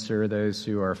cancer, those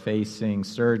who are facing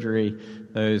surgery,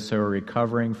 those who are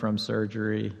recovering from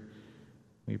surgery.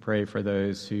 We pray for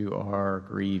those who are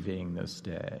grieving this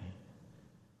day.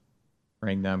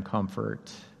 Bring them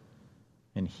comfort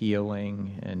and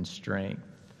healing and strength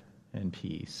and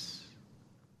peace.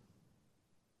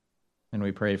 And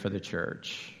we pray for the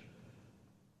church,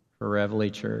 for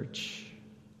Reveille Church,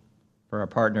 for our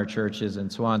partner churches in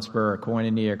Swansboro,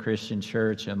 Koinonia Christian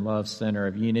Church, and Love Center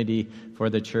of Unity, for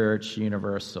the Church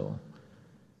Universal.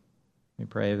 We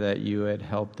pray that you would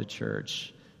help the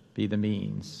church be the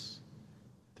means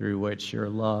through which your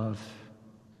love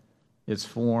is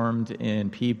formed in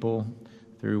people,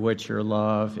 through which your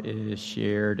love is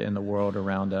shared in the world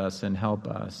around us, and help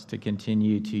us to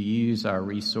continue to use our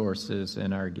resources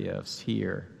and our gifts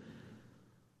here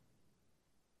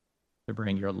to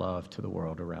bring your love to the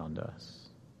world around us.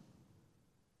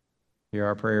 Hear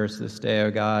our prayers this day,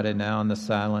 O God, and now in the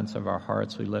silence of our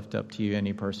hearts we lift up to you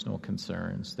any personal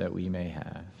concerns that we may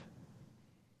have.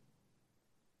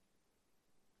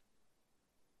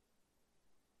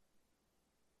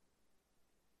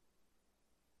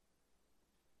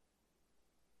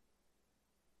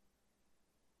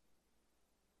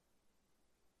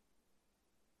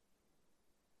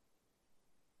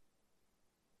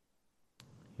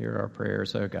 Hear our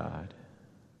prayers, O God,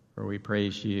 for we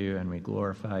praise you and we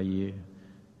glorify you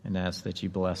and ask that you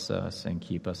bless us and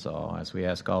keep us all, as we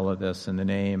ask all of this in the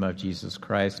name of Jesus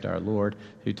Christ, our Lord,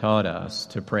 who taught us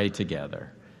to pray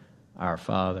together. Our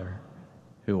Father,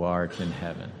 who art in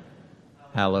heaven,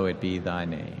 hallowed be thy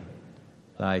name.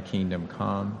 Thy kingdom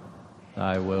come,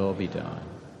 thy will be done,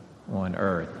 on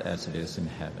earth as it is in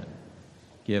heaven.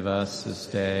 Give us this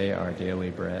day our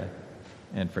daily bread,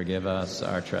 and forgive us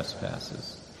our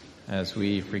trespasses, as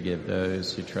we forgive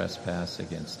those who trespass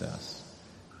against us.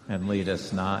 And lead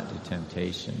us not to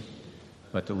temptation,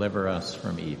 but deliver us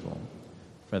from evil.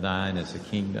 For thine is the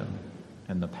kingdom,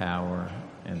 and the power,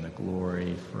 and the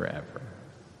glory forever.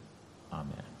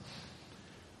 Amen.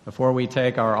 Before we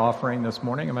take our offering this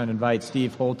morning, I'm going to invite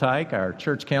Steve Holteich, our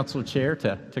church council chair,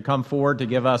 to come forward to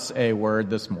give us a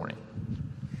word this morning.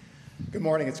 Good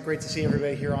morning. It's great to see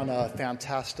everybody here on a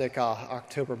fantastic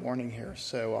October morning here.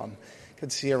 So good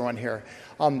to see everyone here.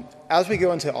 As we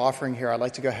go into offering here, I'd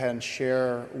like to go ahead and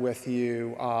share with you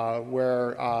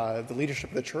where the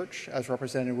leadership of the church, as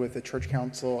represented with the church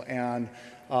council and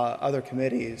other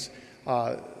committees,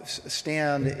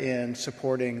 stand in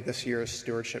supporting this year's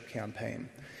stewardship campaign.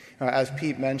 As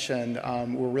Pete mentioned,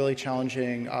 we're really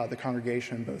challenging the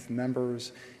congregation, both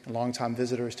members and longtime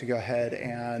visitors, to go ahead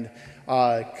and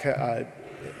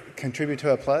contribute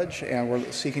to a pledge, and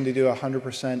we're seeking to do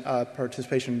 100%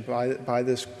 participation by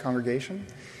this congregation.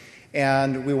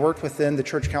 And we worked within the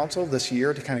church council this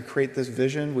year to kind of create this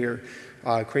vision. We're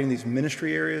creating these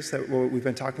ministry areas that we've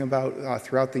been talking about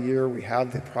throughout the year. We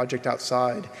have the project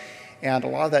outside, and a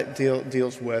lot of that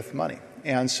deals with money.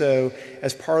 And so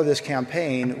as part of this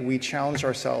campaign, we challenged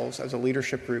ourselves as a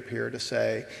leadership group here to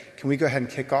say, can we go ahead and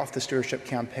kick off the stewardship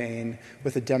campaign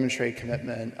with a demonstrated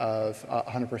commitment of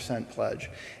 100% pledge?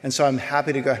 And so I'm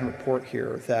happy to go ahead and report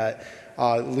here that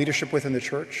leadership within the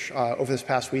church over this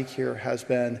past week here has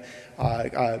been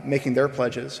making their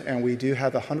pledges, and we do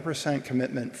have a 100%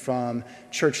 commitment from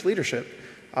church leadership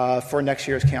for next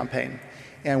year's campaign.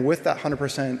 And with that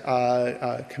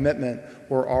 100% commitment,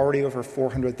 we're already over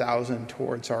 $400,000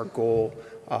 towards our goal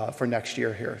for next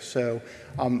year here. So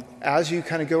as you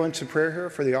kind of go into prayer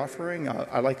here for the offering,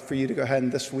 I'd like for you to go ahead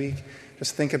and this week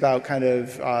just think about kind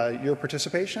of your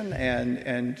participation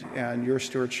and your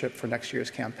stewardship for next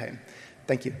year's campaign.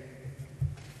 Thank you.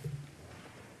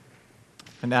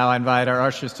 And now I invite our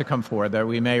ushers to come forward that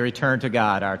we may return to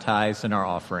God our tithes and our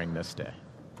offering this day.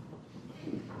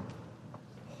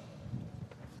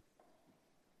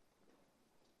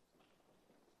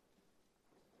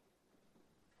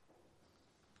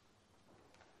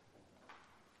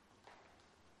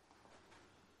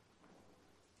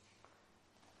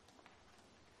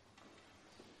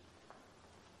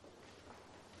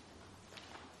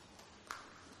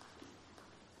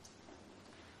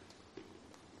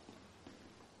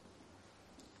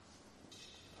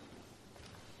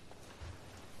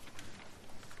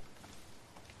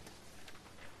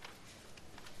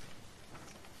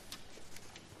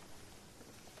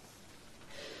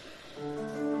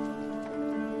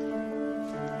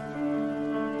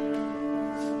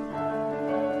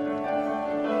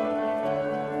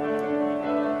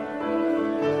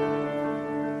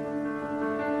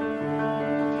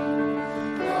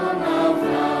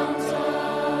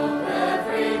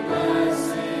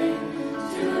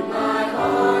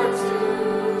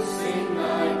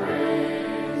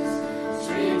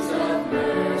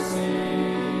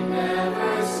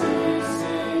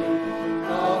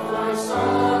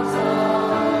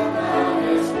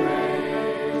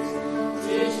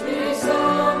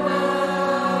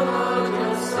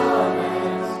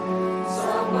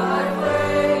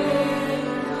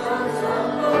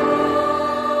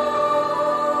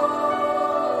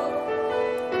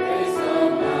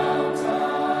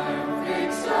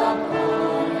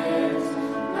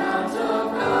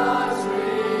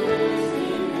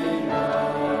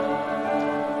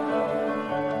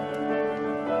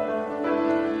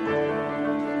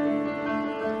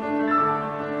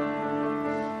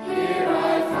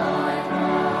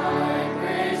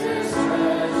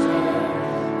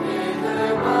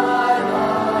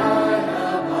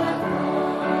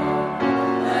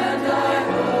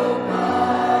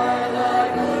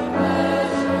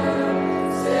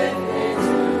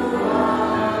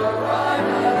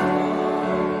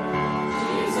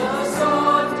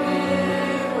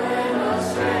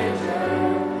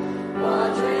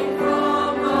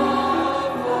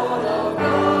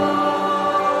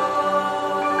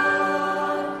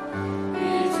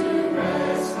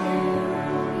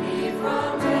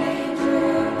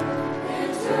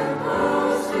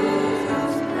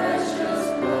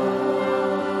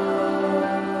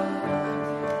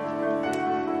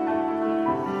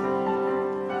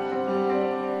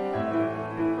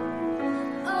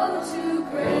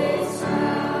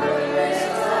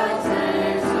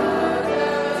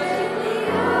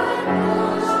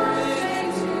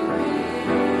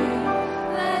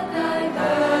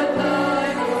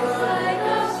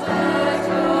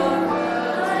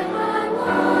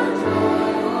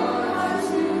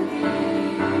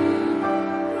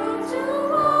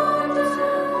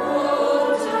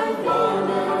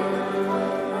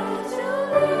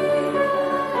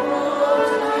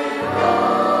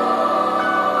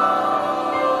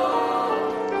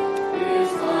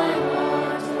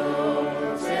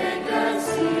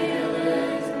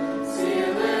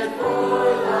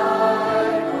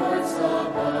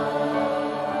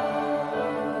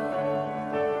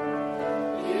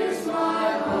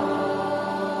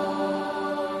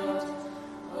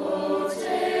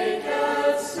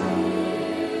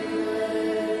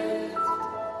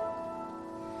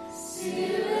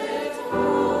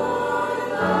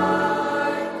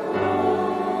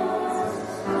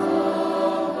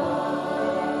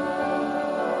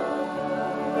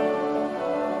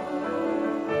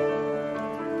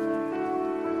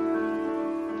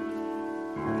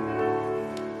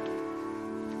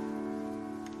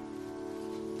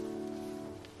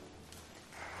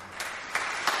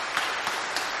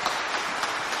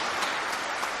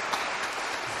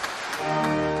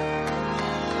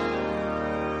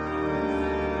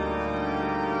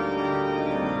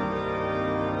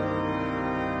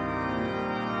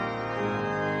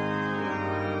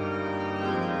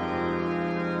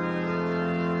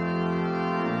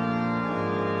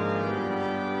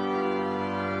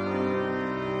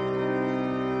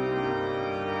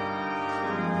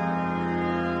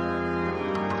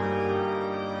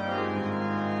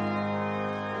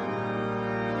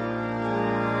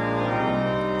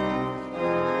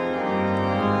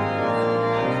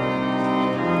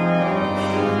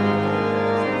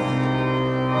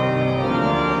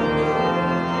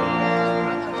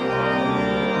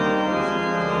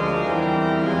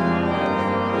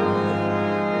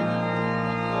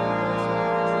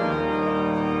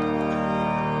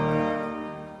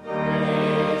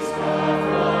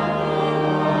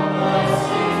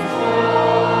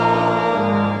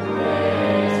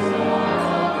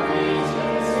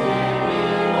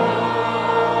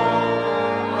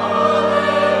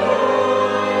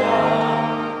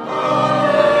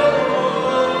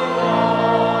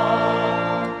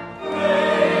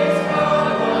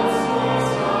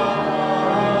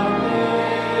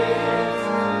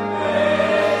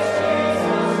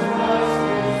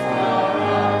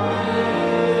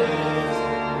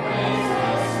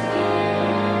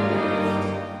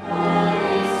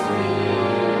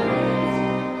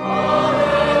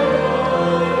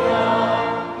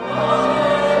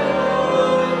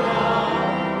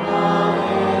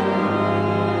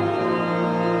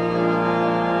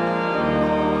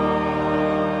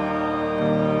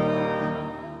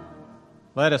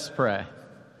 Let us pray.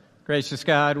 Gracious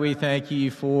God, we thank you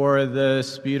for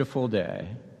this beautiful day.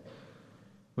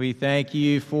 We thank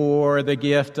you for the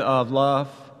gift of love.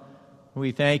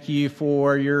 We thank you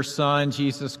for your Son,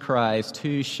 Jesus Christ,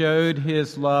 who showed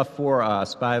his love for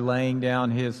us by laying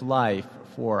down his life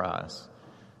for us.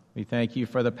 We thank you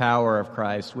for the power of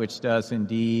Christ, which does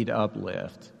indeed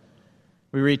uplift.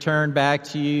 We return back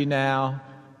to you now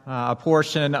a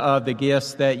portion of the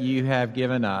gifts that you have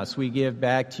given us. We give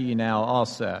back to you now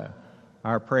also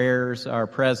our prayers, our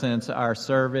presence, our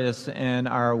service, and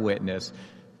our witness.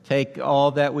 Take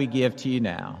all that we give to you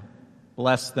now.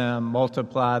 Bless them,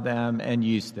 multiply them, and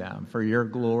use them for your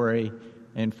glory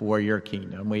and for your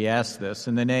kingdom. We ask this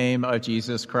in the name of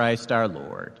Jesus Christ our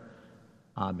Lord.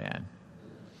 Amen.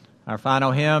 Our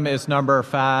final hymn is number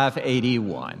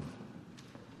 581.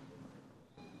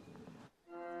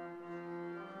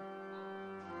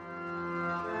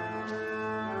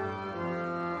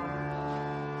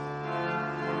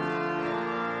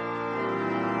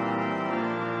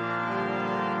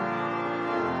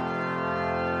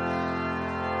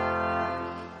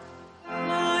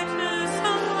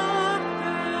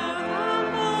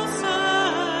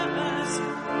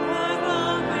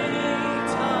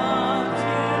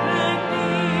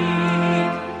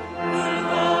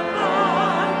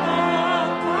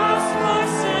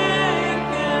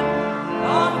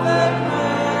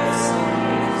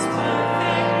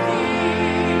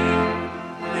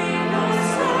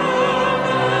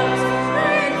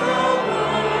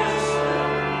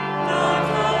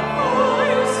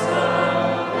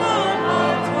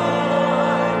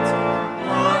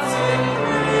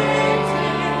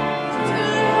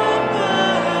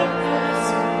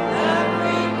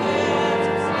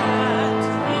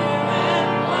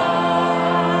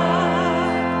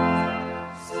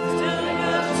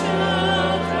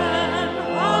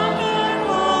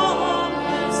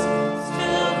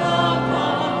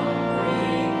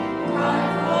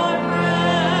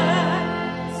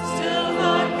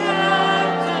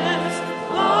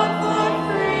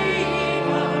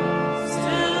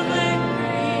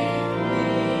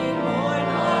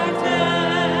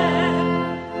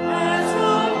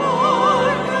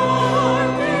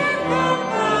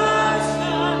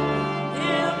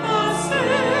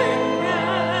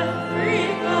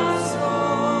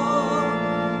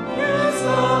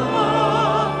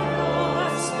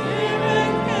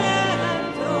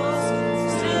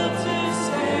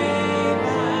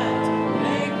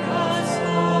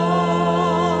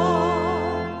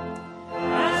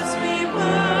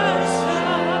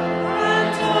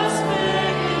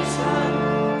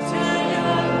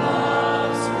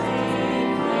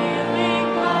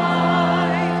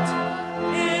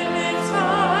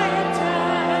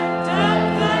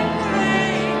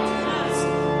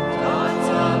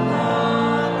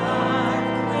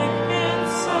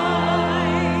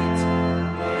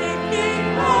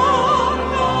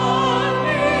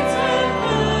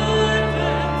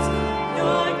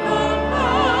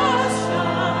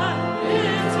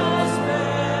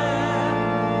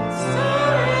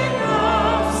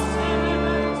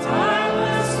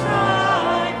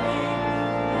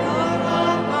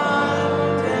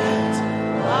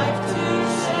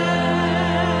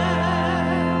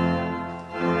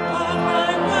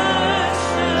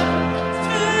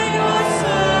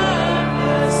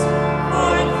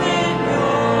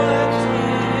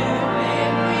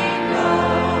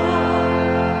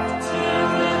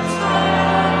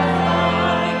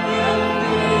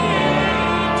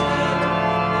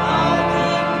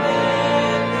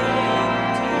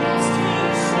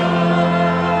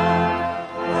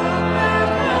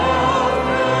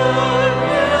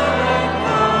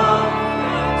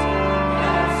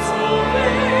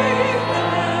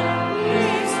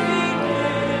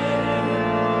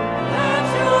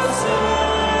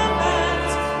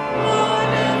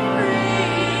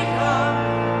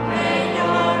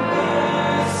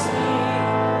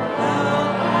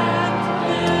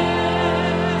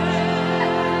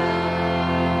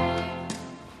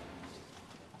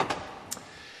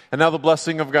 And now the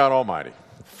blessing of God Almighty,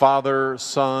 Father,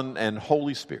 Son, and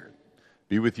Holy Spirit,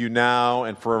 be with you now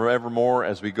and forevermore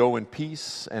as we go in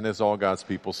peace and as all God's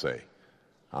people say,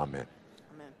 Amen.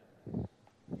 Amen.